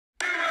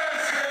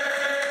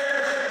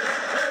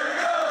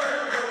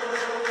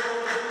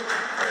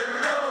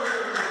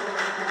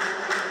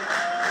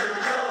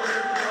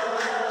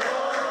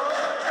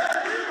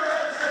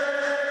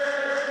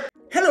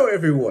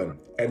everyone,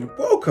 and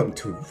welcome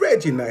to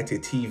Red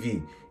United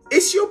TV.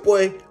 It's your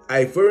boy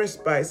Ivorian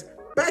Spice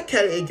back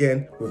at it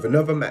again with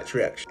another match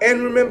reaction.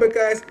 And remember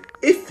guys,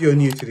 if you're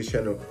new to the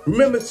channel,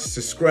 remember to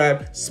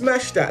subscribe,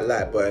 smash that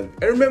like button,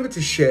 and remember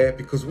to share,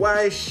 because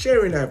why?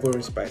 Sharing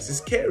Ivorian Spice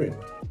is caring.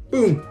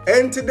 Boom.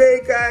 And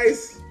today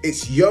guys,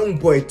 it's Young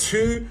Boy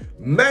 2,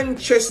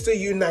 Manchester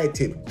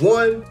United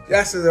 1.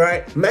 That's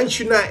right,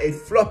 Manchester United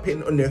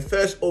flopping on their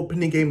first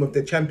opening game of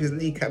the Champions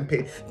League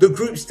campaign, the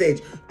group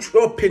stage,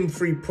 dropping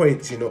 3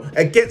 points,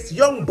 against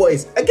Young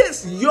Boys.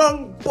 Against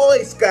Young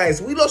Boys,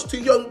 guys. We lost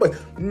to Young Boys.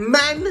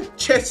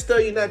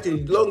 Manchester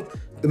United,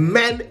 the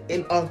man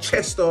in our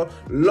Chester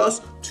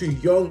lost to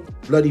Young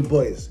Bloody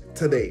Boys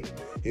today.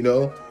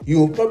 You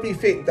will probably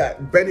think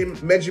that Benjamin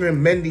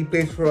Mendy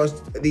plays for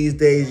us these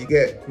days, you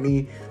get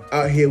me,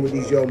 out here with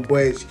these young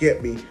boys, you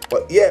get me.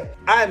 But yeah,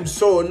 I'm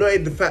so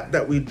annoyed the fact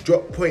that we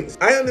dropped points.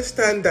 I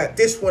understand that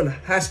this one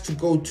has to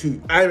go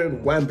to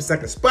Iron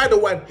Wan-Bissaka.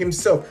 Spider-Wan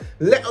himself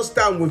let us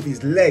down with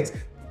his legs,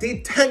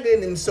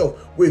 detangling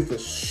himself with a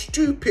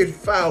stupid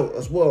foul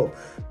as well.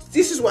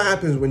 This is what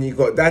happens when you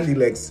got dandy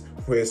legs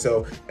for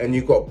yourself and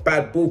you got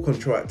bad ball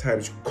control at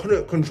times. You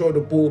couldn't control the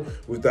ball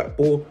with that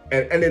ball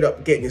and ended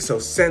up getting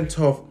yourself sent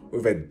off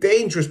with a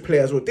dangerous play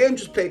as well.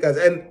 Dangerous play, guys,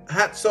 and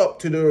hats up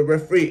to the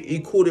referee. He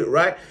called it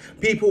right.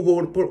 People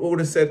would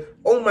have said,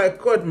 oh my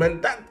god,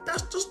 man,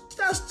 that's just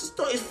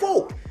not his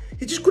fault.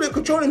 He just couldn't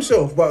control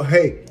himself. But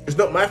hey, it's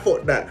not my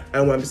fault that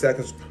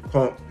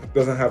Wan-Bissaka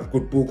doesn't have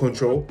good ball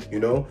control,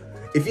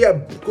 If he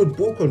had good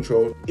ball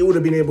control, he would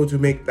have been able to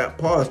make that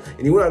pass,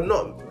 and he would have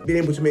not been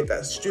able to make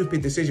that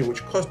stupid decision,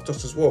 which cost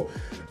us as well.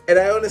 And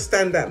I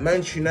understand that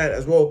Manchester United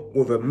as well,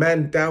 with a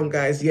man down,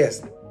 guys,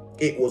 yes,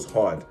 it was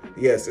hard.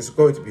 Yes, it's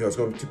going to be hard, it's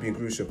going to be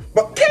gruesome.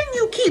 But can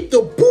you keep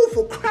the ball,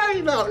 for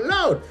crying out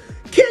loud?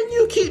 Can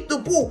you keep the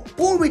ball?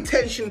 Ball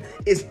retention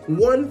is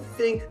one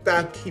thing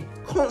that I keep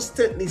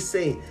constantly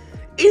saying.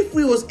 If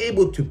we was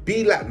able to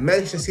be like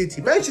Manchester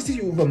City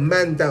with a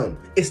man down,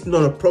 it's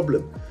not a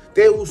problem.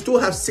 They will still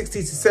have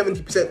 60 to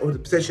 70% of the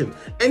possession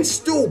and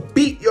still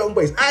beat Young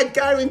Boys. I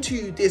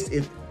guarantee you this,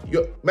 if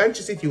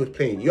Manchester City was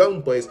playing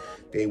Young Boys,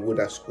 they would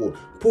have scored.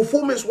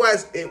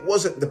 Performance-wise, it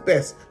wasn't the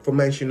best for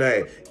Manchester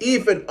United.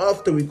 Even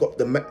after we got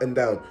the man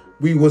down,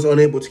 we was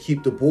unable to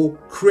keep the ball,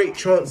 create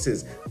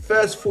chances.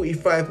 First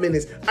 45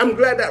 minutes, I'm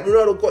glad that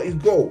Ronaldo got his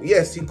goal.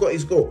 Yes, he got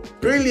his goal.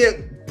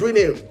 Brilliant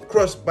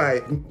cross by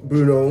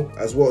Bruno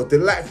as well.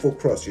 Delightful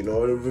cross, with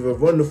a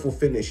wonderful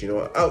finish,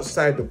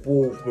 outside the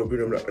ball from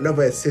Bruno.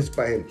 Another assist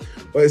by him.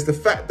 But it's the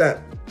fact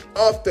that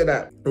after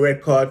that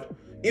red card,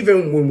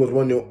 even when we was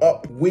 1-0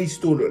 up, we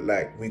still looked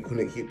like we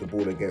couldn't keep the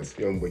ball against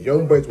Young Boys.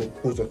 Young Boys will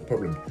cause us a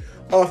problem.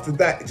 After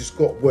that, it just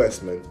got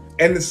worse, man.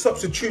 And the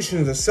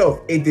substitutions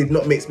itself, it did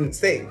not make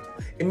sense.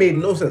 It made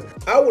no sense.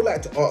 I would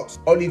like to ask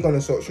Ole Gunnar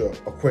Solskjaer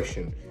a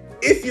question.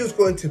 If he was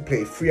going to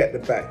play 3 at the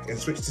back and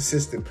switch the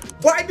system,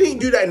 why didn't you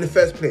do that in the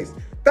first place?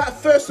 That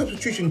first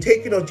substitution,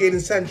 taking off Jadon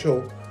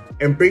Sancho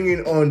and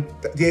bringing on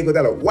Diego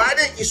Dalot, why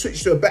didn't you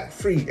switch to a back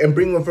 3 and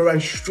bring on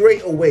Varane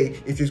straight away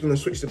if you're going to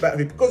switch to back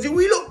 3? Because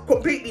we look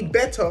completely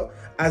better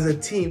as a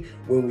team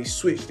when we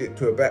switched it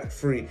to a back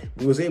 3.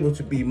 We was able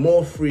to be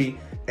more free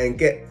and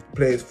get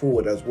players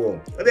forward as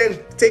well. And then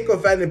take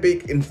off Van de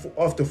Beek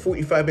after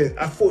 45 minutes.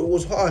 I thought it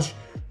was harsh.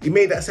 He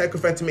made that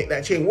sacrifice to make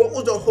that change. What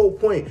was the whole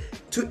point?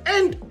 To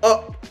end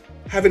up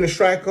having a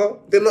striker,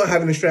 they're not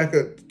having a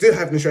striker, they're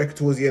having a striker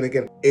towards the end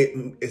again.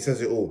 It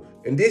says it all.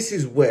 And this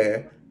is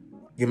where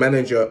your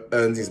manager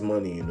earns his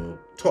money,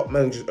 Top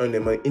managers earn their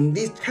money. In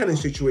these kind of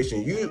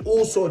situations, you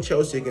all saw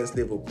Chelsea against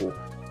Liverpool.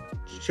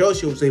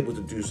 Chelsea was able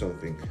to do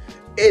something.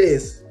 It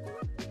is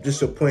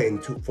disappointing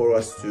for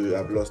us to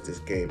have lost this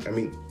game. I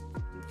mean,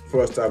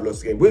 for us to have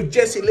lost the game. With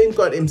Jesse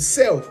Lingard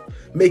himself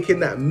making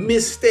that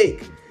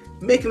mistake.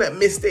 In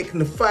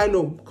the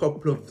final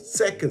couple of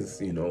seconds,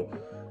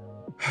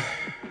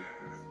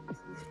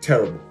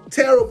 Terrible.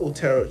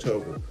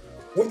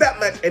 With that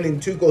match ending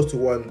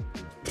 2-1,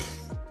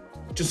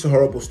 just a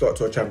horrible start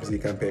to our Champions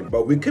League campaign.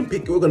 But we're going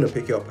to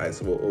pick it up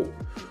as well.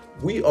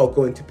 We are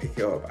going to pick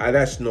it up. I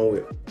just know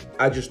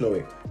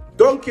it.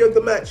 Donkey of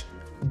the match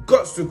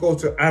got to go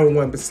to Aaron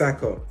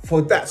Wan-Bissaka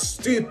for that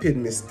stupid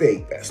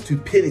mistake, that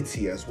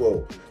stupidity as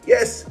well.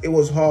 Yes, it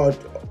was hard.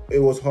 It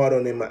was hard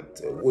on him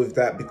with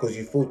that, because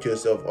you thought to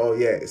yourself, oh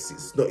yeah,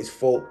 it's not his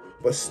fault.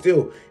 But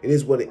still, it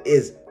is what it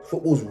is.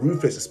 Football's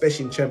ruthless,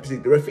 especially in Champions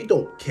League. The referee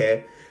don't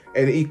care.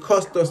 And he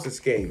cost us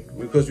this game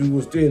because we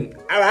was doing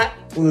alright.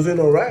 We was doing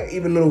alright,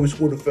 even though we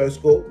scored the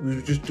first goal. We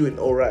were just doing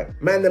alright.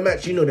 Man, the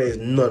match, there is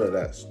none of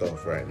that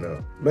stuff right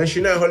now. Manchester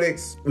United,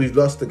 we've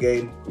lost the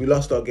game. We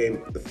lost our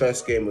game, the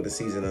first game of the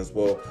season as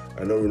well.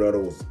 I know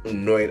Ronaldo was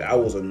annoyed. I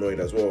was annoyed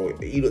as well.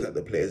 He looked at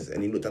the players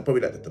and he looked at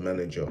probably at the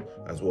manager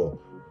as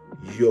well.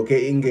 Your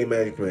in-game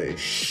management is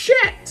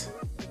shit.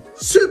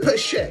 Super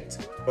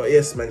shit. But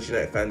yes, Manchester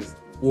United fans,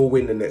 we'll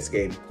win the next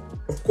game.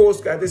 Of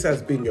course, guys, this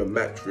has been your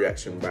match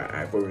reaction by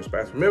Ivorian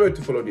Spice. Remember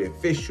to follow the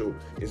official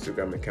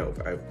Instagram account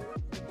for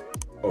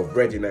of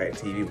Red United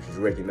TV, which is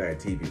Red United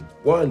TV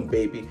 1,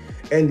 baby,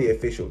 and the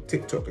official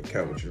TikTok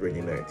account, which is Red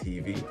United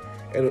TV,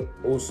 and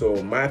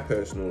also my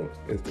personal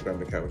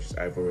Instagram account, which is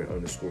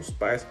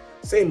Ivorian_Spice,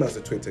 same as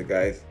the Twitter,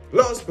 guys.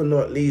 Last but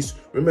not least,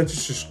 remember to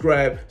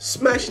subscribe,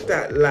 smash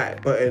that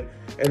like button,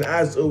 and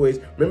as always,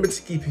 remember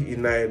to keep it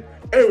united,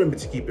 and remember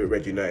to keep it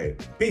Red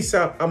United. Peace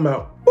out, I'm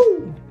out,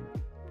 boom!